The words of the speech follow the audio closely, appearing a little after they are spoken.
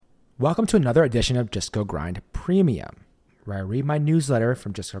Welcome to another edition of Just Go Grind Premium, where I read my newsletter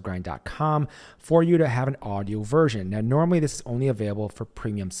from justgogrind.com for you to have an audio version. Now, normally this is only available for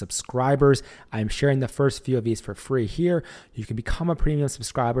premium subscribers. I'm sharing the first few of these for free here. You can become a premium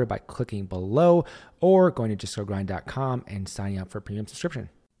subscriber by clicking below or going to justgogrind.com and signing up for a premium subscription.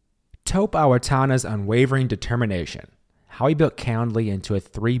 Tope Awotona's Unwavering Determination, how he built Calendly into a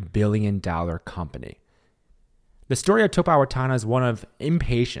 $3 billion company. The story of Tope Awotona is one of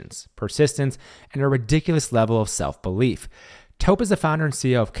impatience, persistence, and a ridiculous level of self-belief. Tope is the founder and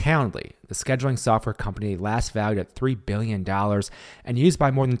CEO of Calendly, the scheduling software company last valued at $3 billion and used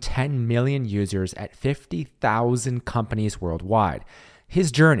by more than 10 million users at 50,000 companies worldwide. His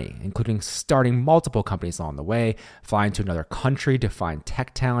journey, including starting multiple companies along the way, flying to another country to find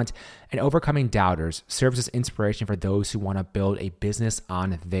tech talent, and overcoming doubters, serves as inspiration for those who want to build a business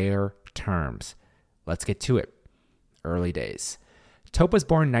on their terms. Let's get to it. Early days. Tope was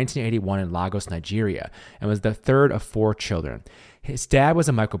born in 1981 in Lagos, Nigeria, and was the third of 4 children. His dad was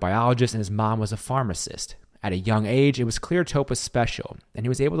a microbiologist and his mom was a pharmacist. At a young age, it was clear Tope was special, and he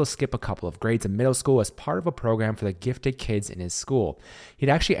was able to skip a couple of grades in middle school as part of a program for the gifted kids in his school. He'd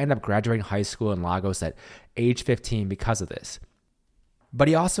actually end up graduating high school in Lagos at age 15 because of this. But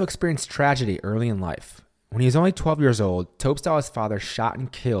he also experienced tragedy early in life. When he was only 12 years old, Tope saw his father shot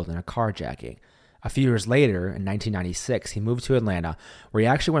and killed in a carjacking. A few years later, in 1996, he moved to Atlanta, where he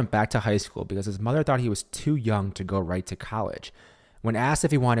actually went back to high school because his mother thought he was too young to go right to college. When asked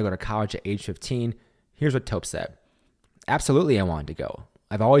if he wanted to go to college at age 15, here's what Tope said. Absolutely, I wanted to go.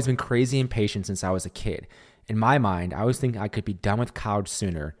 I've always been crazy impatient since I was a kid. In my mind, I always think I could be done with college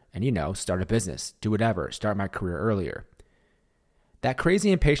sooner and, start a business, do whatever, start my career earlier. That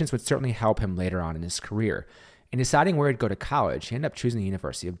crazy impatience would certainly help him later on in his career. In deciding where he'd go to college, he ended up choosing the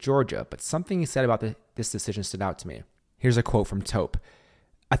University of Georgia, but something he said about this decision stood out to me. Here's a quote from Tope.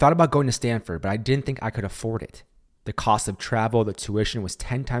 I thought about going to Stanford, but I didn't think I could afford it. The cost of travel, the tuition was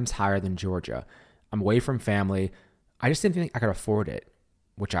 10 times higher than Georgia. I'm away from family. I just didn't think I could afford it,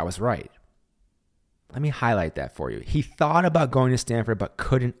 which I was right. Let me highlight that for you. He thought about going to Stanford, but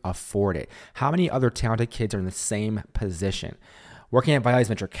couldn't afford it. How many other talented kids are in the same position? Working at Vitali's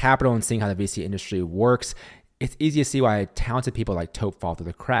Venture Capital and seeing how the VC industry works, it's easy to see why talented people like Tope fall through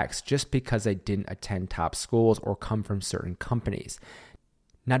the cracks just because they didn't attend top schools or come from certain companies.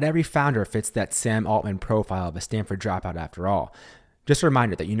 Not every founder fits that Sam Altman profile of a Stanford dropout after all. Just a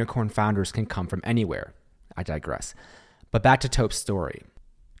reminder that unicorn founders can come from anywhere. I digress. But back to Tope's story.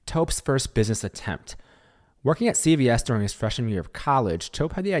 Tope's first business attempt. Working at CVS during his freshman year of college,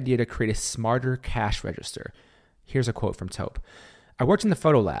 Tope had the idea to create a smarter cash register. Here's a quote from Tope. I worked in the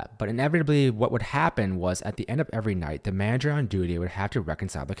photo lab, but inevitably what would happen was at the end of every night, the manager on duty would have to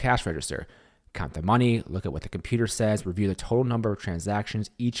reconcile the cash register, count the money, look at what the computer says, review the total number of transactions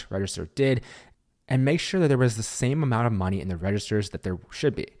each register did, and make sure that there was the same amount of money in the registers that there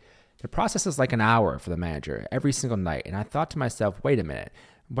should be. The process is like an hour for the manager every single night, and I thought to myself, wait a minute,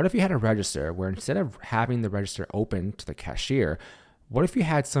 what if you had a register where instead of having the register open to the cashier, what if you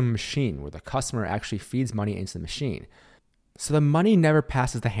had some machine where the customer actually feeds money into the machine? So the money never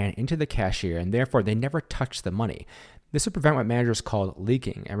passes the hand into the cashier, and therefore they never touch the money. This would prevent what managers call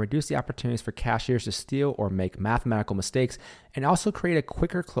leaking and reduce the opportunities for cashiers to steal or make mathematical mistakes, and also create a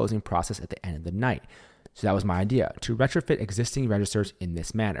quicker closing process at the end of the night. So that was my idea, to retrofit existing registers in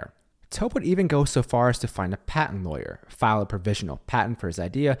this manner. Tope would even go so far as to find a patent lawyer, file a provisional patent for his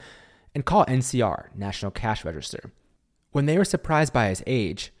idea, and call NCR, National Cash Register. When they were surprised by his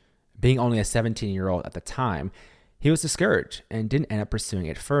age, being only a 17-year-old at the time, he was discouraged and didn't end up pursuing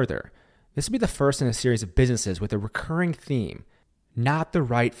it further. This would be the first in a series of businesses with a recurring theme, not the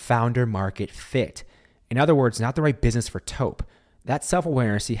right founder market fit. In other words, not the right business for Tope. That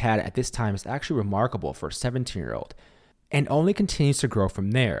self-awareness he had at this time is actually remarkable for a 17-year-old and only continues to grow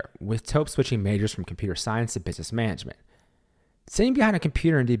from there, with Tope switching majors from computer science to business management. Sitting behind a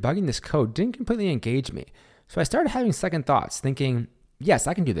computer and debugging this code didn't completely engage me, so I started having second thoughts, thinking, yes,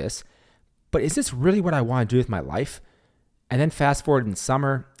 I can do this, but is this really what I want to do with my life? And then fast forward in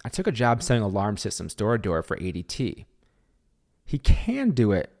summer, I took a job selling alarm systems door to door for ADT. He can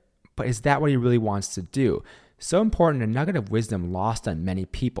do it, but is that what he really wants to do? So important, a nugget of wisdom lost on many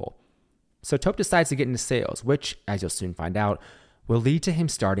people. So Tope decides to get into sales, which, as you'll soon find out, will lead to him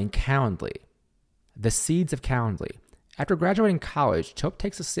starting Calendly. The seeds of Calendly. After graduating college, Tope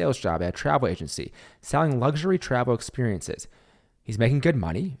takes a sales job at a travel agency, selling luxury travel experiences. He's making good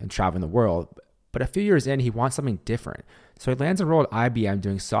money and traveling the world, but a few years in, he wants something different. So he lands a role at IBM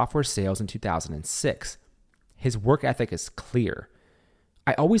doing software sales in 2006. His work ethic is clear.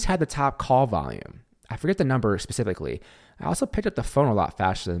 I always had the top call volume. I forget the number specifically. I also picked up the phone a lot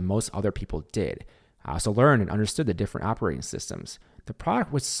faster than most other people did. I also learned and understood the different operating systems. The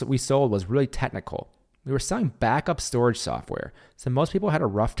product we sold was really technical. We were selling backup storage software, so most people had a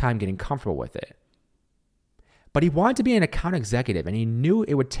rough time getting comfortable with it. But he wanted to be an account executive, and he knew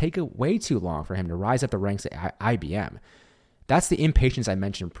it would take way too long for him to rise up the ranks at IBM. That's the impatience I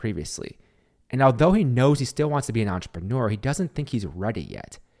mentioned previously. And although he knows he still wants to be an entrepreneur, he doesn't think he's ready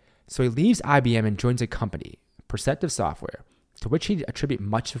yet. So he leaves IBM and joins a company, Perceptive Software, to which he attributes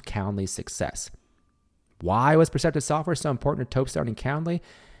much of Calendly's success. Why was Perceptive Software so important to Tope starting Calendly?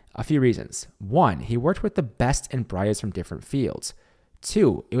 A few reasons. 1, he worked with the best and brightest from different fields.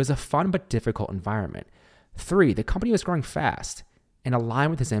 2, it was a fun but difficult environment. 3, the company was growing fast and aligned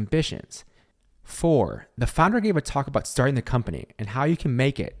with his ambitions. 4, the founder gave a talk about starting the company and how you can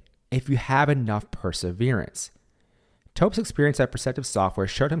make it if you have enough perseverance. Tope's experience at Perceptive Software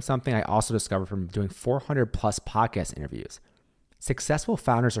showed him something I also discovered from doing 400 plus podcast interviews. Successful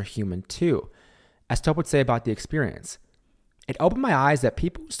founders are human too, as Tope would say about the experience. It opened my eyes that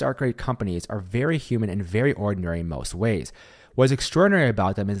people who start great companies are very human and very ordinary in most ways. What is extraordinary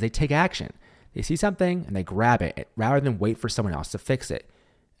about them is they take action. They see something and they grab it rather than wait for someone else to fix it.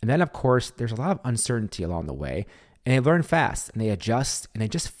 And then, of course, there's a lot of uncertainty along the way, and they learn fast and they adjust and they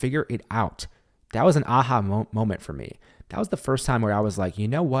just figure it out. That was an aha moment for me. That was the first time where I was like, you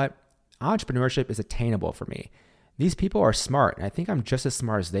know what? Entrepreneurship is attainable for me. These people are smart, and I think I'm just as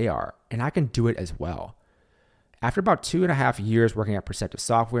smart as they are, and I can do it as well. After about 2.5 years working at Perceptive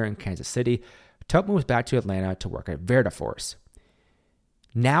Software in Kansas City, Tope moves back to Atlanta to work at Vertiforce.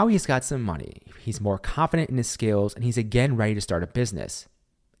 Now he's got some money, he's more confident in his skills, and he's again ready to start a business.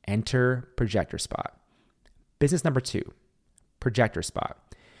 Enter Projector Spot. Business number 2, Projector Spot.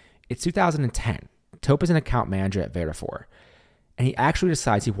 It's 2010. Tope is an account manager at Vertiforce, and he actually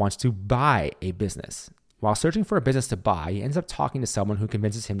decides he wants to buy a business. While searching for a business to buy, he ends up talking to someone who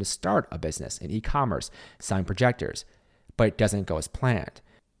convinces him to start a business in e-commerce, selling projectors, but it doesn't go as planned.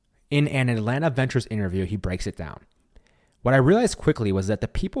 In an Atlanta Ventures interview, he breaks it down. What I realized quickly was that the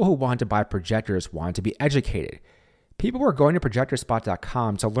people who wanted to buy projectors wanted to be educated. People were going to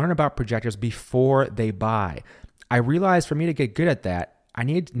projectorspot.com to learn about projectors before they buy. I realized for me to get good at that, I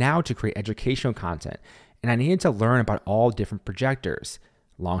needed now to create educational content, and I needed to learn about all different projectors.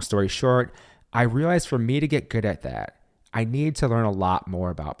 Long story short, I realized for me to get good at that, I needed to learn a lot more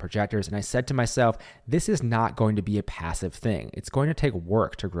about projectors, and I said to myself, this is not going to be a passive thing. It's going to take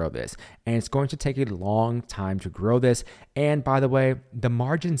work to grow this, and it's going to take a long time to grow this. And by the way, the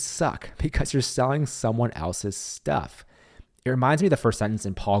margins suck because you're selling someone else's stuff. It reminds me of the first sentence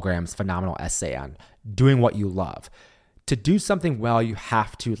in Paul Graham's phenomenal essay on doing what you love. To do something well, you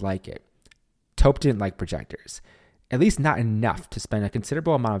have to like it. Tope didn't like projectors, at least not enough to spend a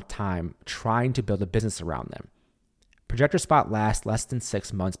considerable amount of time trying to build a business around them. Projector Spot lasts less than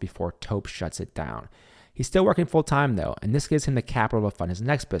 6 months before Tope shuts it down. He's still working full-time though, and this gives him the capital to fund his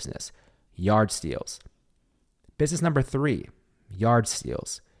next business, Yard Steals. Business number 3, Yard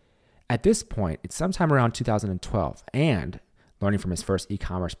Steals. At this point, it's sometime around 2012, and learning from his first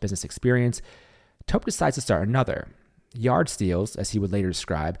e-commerce business experience, Tope decides to start another. Yard Steals, as he would later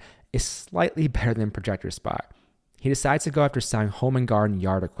describe, is slightly better than Projector Spot. He decides to go after selling home and garden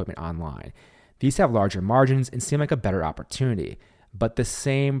yard equipment online. These have larger margins and seem like a better opportunity, but the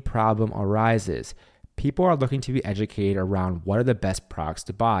same problem arises. People are looking to be educated around what are the best products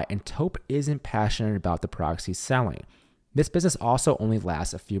to buy, and Tope isn't passionate about the products he's selling. This business also only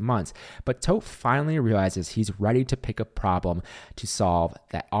lasts a few months, but Tope finally realizes he's ready to pick a problem to solve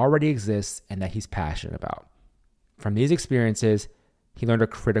that already exists and that he's passionate about. From these experiences, he learned a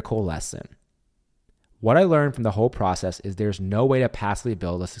critical lesson. What I learned from the whole process is there's no way to passively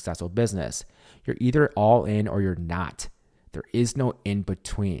build a successful business. You're either all in or you're not. There is no in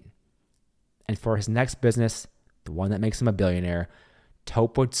between. And for his next business, the one that makes him a billionaire,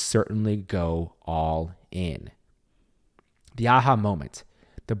 Tope would certainly go all in. The aha moment.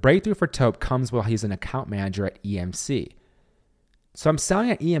 The breakthrough for Tope comes while he's an account manager at EMC. So I'm selling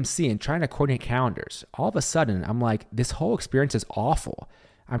at EMC and trying to coordinate calendars. All of a sudden, I'm like, this whole experience is awful.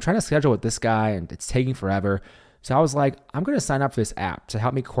 I'm trying to schedule with this guy and it's taking forever. So I was like, I'm going to sign up for this app to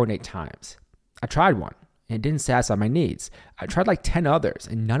help me coordinate times. I tried one and it didn't satisfy my needs. I tried like 10 others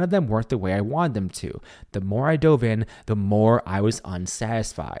and none of them worked the way I wanted them to. The more I dove in, the more I was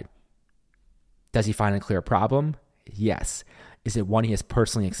unsatisfied. Does he find a clear problem? Yes. Is it one he has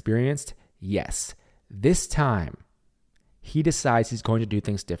personally experienced? Yes. This time, he decides he's going to do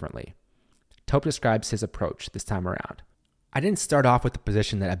things differently. Tope describes his approach this time around. I didn't start off with the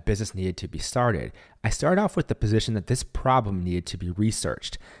position that a business needed to be started. I started off with the position that this problem needed to be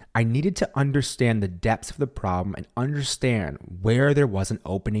researched. I needed to understand the depths of the problem and understand where there was an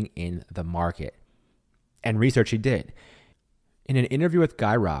opening in the market. And research he did. In an interview with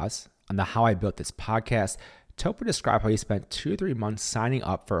Guy Raz on the How I Built This podcast, Tope described how he spent 2 to 3 months signing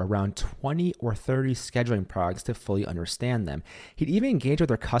up for around 20 or 30 scheduling products to fully understand them. He'd even engage with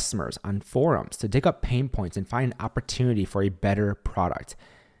their customers on forums to dig up pain points and find an opportunity for a better product.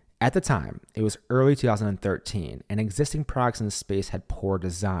 At the time, it was early 2013, and existing products in the space had poor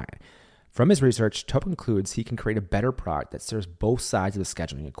design. From his research, Tope concludes he can create a better product that serves both sides of the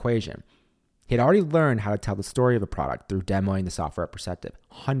scheduling equation. He had already learned how to tell the story of a product through demoing the software at Perceptive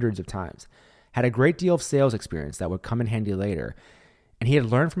hundreds of times, had a great deal of sales experience that would come in handy later, and he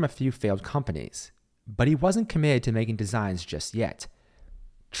had learned from a few failed companies. But he wasn't committed to making designs just yet.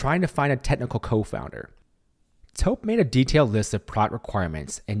 Trying to find a technical co-founder. Tope made a detailed list of product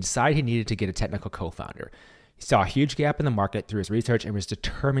requirements and decided he needed to get a technical co-founder. He saw a huge gap in the market through his research and was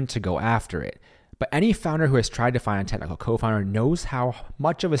determined to go after it. But any founder who has tried to find a technical co-founder knows how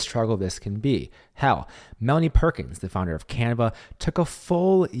much of a struggle this can be. Hell, Melanie Perkins, the founder of Canva, took a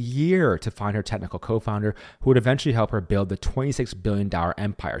full year to find her technical co-founder who would eventually help her build the $26 billion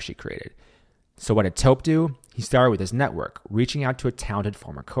empire she created. So what did Tope do? He started with his network, reaching out to a talented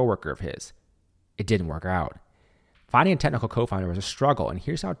former coworker of his. It didn't work out. Finding a technical co-founder was a struggle, and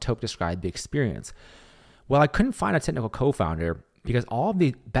here's how Tope described the experience. Well, I couldn't find a technical co-founder because all of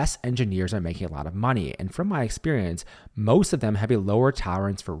the best engineers are making a lot of money. And from my experience, most of them have a lower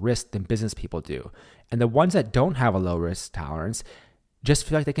tolerance for risk than business people do. And the ones that don't have a low risk tolerance just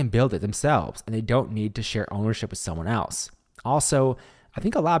feel like they can build it themselves and they don't need to share ownership with someone else. Also, I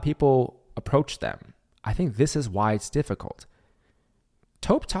think a lot of people approach them. I think this is why it's difficult.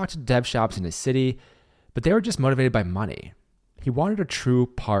 Tope talked to dev shops in his city, but they were just motivated by money. He wanted a true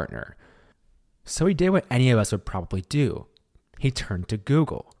partner. So he did what any of us would probably do. He turned to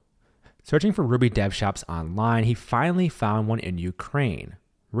Google. Searching for Ruby dev shops online, he finally found one in Ukraine,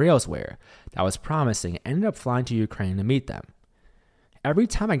 Railsware, that was promising and ended up flying to Ukraine to meet them. Every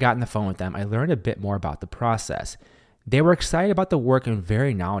time I got on the phone with them, I learned a bit more about the process. They were excited about the work and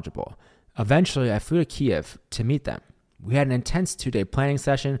very knowledgeable. Eventually, I flew to Kiev to meet them. We had an intense 2-day planning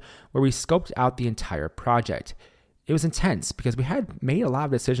session where we scoped out the entire project. It was intense because we had made a lot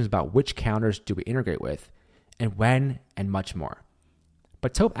of decisions about which calendars do we integrate with, and when, and much more.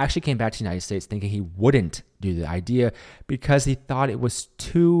 But Tope actually came back to the United States thinking he wouldn't do the idea because he thought it was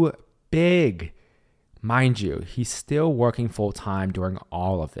too big. Mind you, he's still working full-time during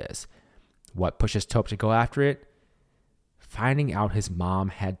all of this. What pushes Tope to go after it? Finding out his mom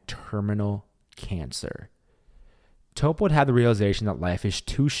had terminal cancer. Tope would have the realization that life is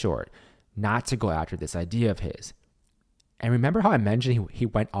too short not to go after this idea of his. And remember how I mentioned he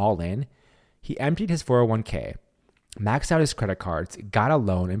went all in? He emptied his 401k, maxed out his credit cards, got a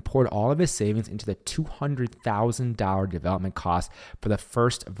loan, and poured all of his savings into the $200,000 development cost for the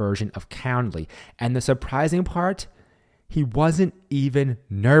first version of Calendly. And the surprising part, he wasn't even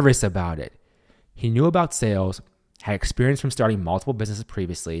nervous about it. He knew about sales, had experience from starting multiple businesses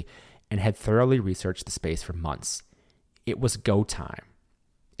previously, and had thoroughly researched the space for months. It was go time.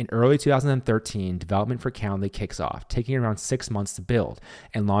 In early 2013, development for Calendly kicks off, taking around 6 months to build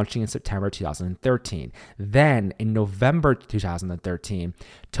and launching in September 2013. Then, in November 2013,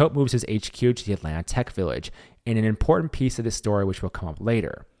 Tope moves his HQ to the Atlanta Tech Village in an important piece of this story which will come up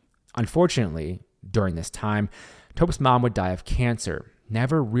later. Unfortunately, during this time, Tope's mom would die of cancer,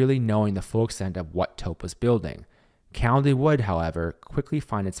 never really knowing the full extent of what Tope was building. Calendly would, however, quickly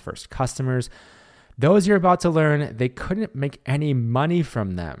find its first customers. Those you're about to learn, they couldn't make any money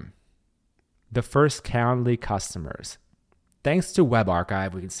from them. The first Calendly customers. Thanks to Web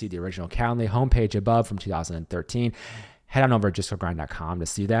Archive, we can see the original Calendly homepage above from 2013. Head on over to justgogrind.com to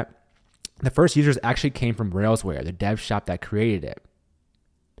see that. The first users actually came from Railsware, the dev shop that created it.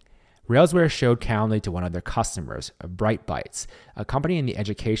 Railsware showed Calendly to one of their customers, Bright Bytes, a company in the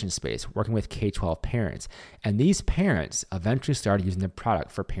education space working with K-12 parents. And these parents eventually started using the product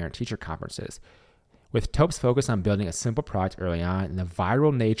for parent-teacher conferences. With Tope's focus on building a simple product early on and the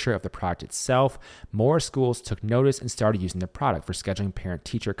viral nature of the product itself, more schools took notice and started using the product for scheduling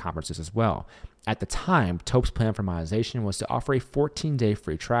parent-teacher conferences as well. At the time, Tope's plan for monetization was to offer a 14-day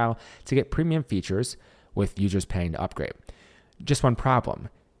free trial to get premium features, with users paying to upgrade. Just one problem.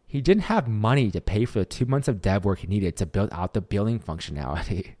 He didn't have money to pay for the 2 months of dev work he needed to build out the billing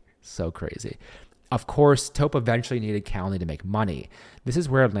functionality. So crazy. Of course, Tope eventually needed Calendly to make money. This is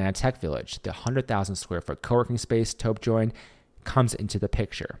where Atlanta Tech Village, the 100,000 square foot co-working space Tope joined, comes into the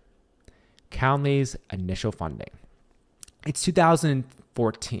picture. Calendly's initial funding. It's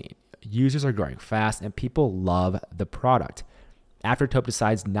 2014. Users are growing fast and people love the product. After Tope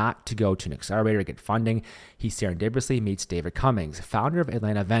decides not to go to an accelerator to get funding, he serendipitously meets David Cummings, founder of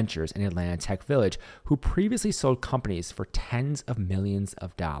Atlanta Ventures and Atlanta Tech Village, who previously sold companies for tens of millions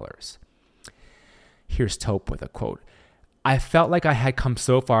of dollars. Here's Tope with a quote. I felt like I had come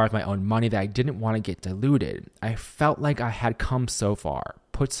so far with my own money that I didn't want to get diluted. I felt like I had come so far,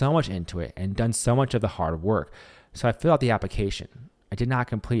 put so much into it, and done so much of the hard work. So I filled out the application. I did not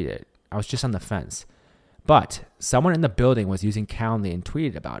complete it. I was just on the fence. But someone in the building was using Calendly and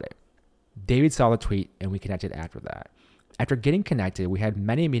tweeted about it. David saw the tweet and we connected after that. After getting connected, we had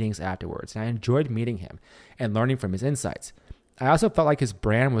many meetings afterwards, and I enjoyed meeting him and learning from his insights. I also felt like his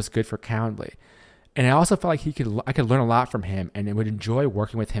brand was good for Calendly. And I also felt like I could learn a lot from him and would enjoy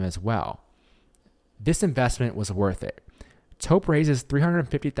working with him as well. This investment was worth it. Tope raises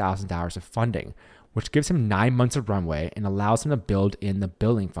 $350,000 of funding, which gives him 9 months of runway and allows him to build in the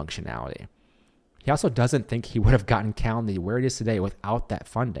billing functionality. He also doesn't think he would have gotten Calendly where it is today without that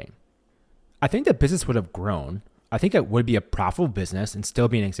funding. I think the business would have grown. I think it would be a profitable business and still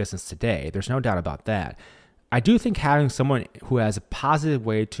be in existence today. There's no doubt about that. I do think having someone who has a positive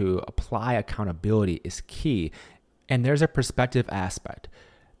way to apply accountability is key, and there's a perspective aspect.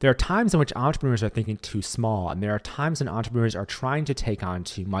 There are times in which entrepreneurs are thinking too small, and there are times when entrepreneurs are trying to take on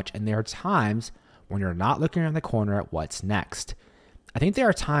too much, and there are times when you're not looking around the corner at what's next. I think there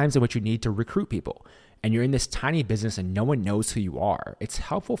are times in which you need to recruit people, and you're in this tiny business and no one knows who you are. It's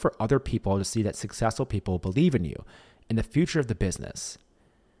helpful for other people to see that successful people believe in you and the future of the business.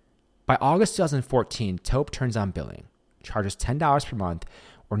 By August 2014, Tope turns on billing, charges $10 per month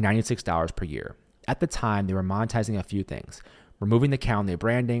or $96 per year. At the time, they were monetizing a few things, removing the Calendly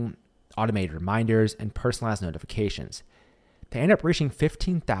branding, automated reminders, and personalized notifications. They end up reaching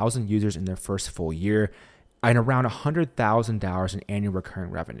 15,000 users in their first full year and around $100,000 in annual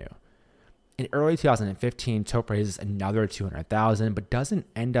recurring revenue. In early 2015, Tope raises another $200,000, but doesn't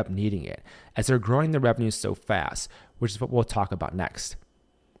end up needing it as they're growing the revenue so fast, which is what we'll talk about next.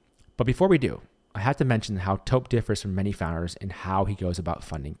 But before we do, I have to mention how Tope differs from many founders in how he goes about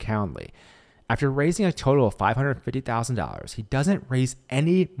funding Calendly. After raising a total of $550,000, he doesn't raise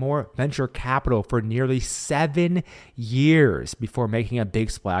any more venture capital for nearly 7 years before making a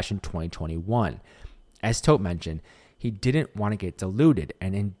big splash in 2021. As Tope mentioned, he didn't want to get diluted,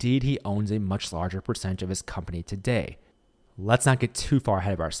 and indeed he owns a much larger percentage of his company today. Let's not get too far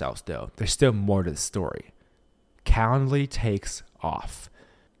ahead of ourselves though. There's still more to the story. Calendly takes off.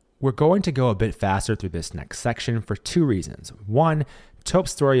 We're going to go a bit faster through this next section for 2 reasons. One,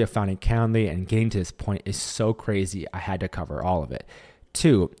 Tope's story of founding Calendly and getting to this point is so crazy I had to cover all of it.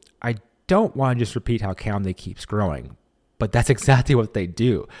 2, I don't want to just repeat how Calendly keeps growing, but that's exactly what they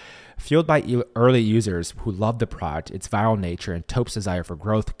do. Fueled by early users who love the product, its viral nature, and Tope's desire for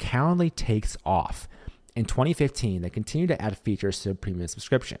growth, Calendly takes off. In 2015, they continued to add features to the premium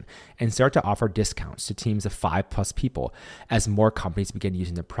subscription and start to offer discounts to teams of 5+ people as more companies begin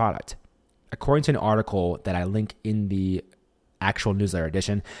using the product. According to an article that I link in the actual newsletter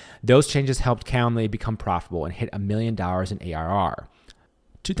edition, those changes helped Calendly become profitable and hit $1 million in ARR.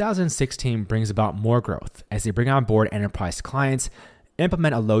 2016 brings about more growth as they bring on board enterprise clients,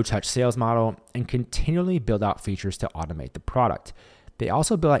 implement a low-touch sales model, and continually build out features to automate the product. They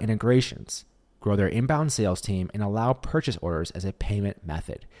also build out integrations, grow their inbound sales team, and allow purchase orders as a payment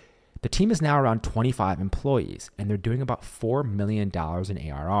method. The team is now around 25 employees, and they're doing about $4 million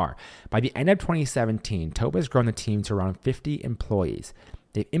in ARR. By the end of 2017, Tope has grown the team to around 50 employees.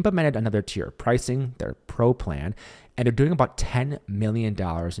 They've implemented another tier of pricing, their Pro plan, and they're doing about $10 million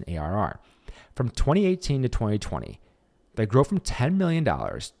in ARR. From 2018 to 2020, they grow from $10 million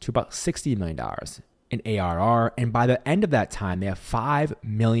to about $60 million in ARR, and by the end of that time, they have 5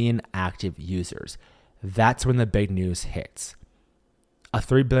 million active users. That's when the big news hits. A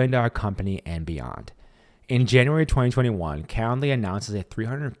 $3 billion company and beyond. In January 2021, Calendly announces a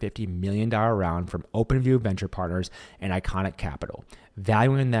 $350 million round from OpenView Venture Partners and Iconic Capital,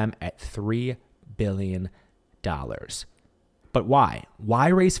 valuing them at $3 billion. But why? Why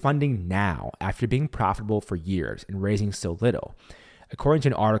raise funding now after being profitable for years and raising so little? According to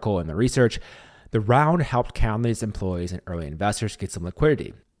an article in the research, the round helped Calendly's employees and early investors get some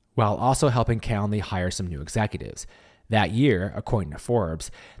liquidity, while also helping Calendly hire some new executives. That year, according to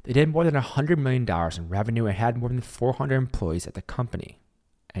Forbes, they did more than $100 million in revenue and had more than 400 employees at the company.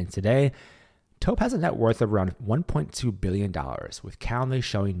 And today, Tope has a net worth of around $1.2 billion, with Calendly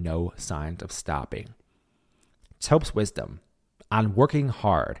showing no signs of stopping. Tope's wisdom on working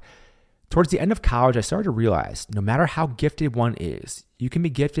hard. Towards the end of college, I started to realize no matter how gifted one is, you can be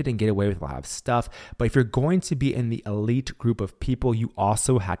gifted and get away with a lot of stuff. But if you're going to be in the elite group of people, you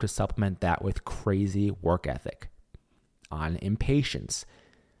also have to supplement that with crazy work ethic, on impatience.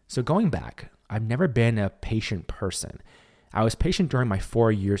 So going back, I've never been a patient person. I was patient during my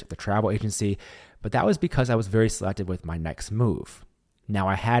 4 years at the travel agency, but that was because I was very selective with my next move. Now,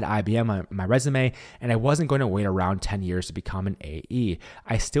 I had IBM on my resume, and I wasn't going to wait around 10 years to become an AE.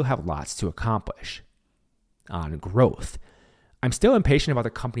 I still have lots to accomplish. On growth, I'm still impatient about the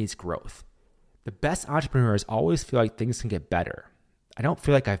company's growth. The best entrepreneurs always feel like things can get better. I don't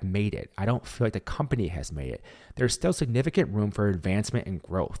feel like I've made it. I don't feel like the company has made it. There's still significant room for advancement and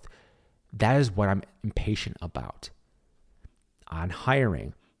growth. That is what I'm impatient about. On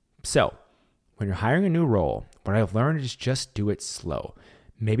hiring. So, when you're hiring a new role, what I've learned is just do it slow.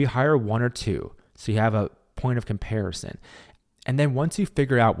 Maybe hire 1 or 2 so you have a point of comparison. And then once you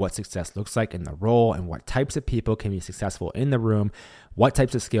figure out what success looks like in the role and what types of people can be successful in the room, what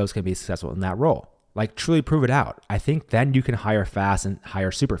types of skills can be successful in that role, like truly prove it out. I think then you can hire fast and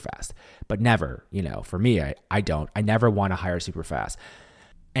hire super fast, but never, for me, I never want to hire super fast.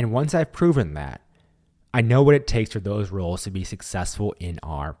 And once I've proven that, I know what it takes for those roles to be successful in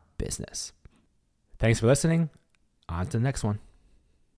our business. Thanks for listening. On to the next one.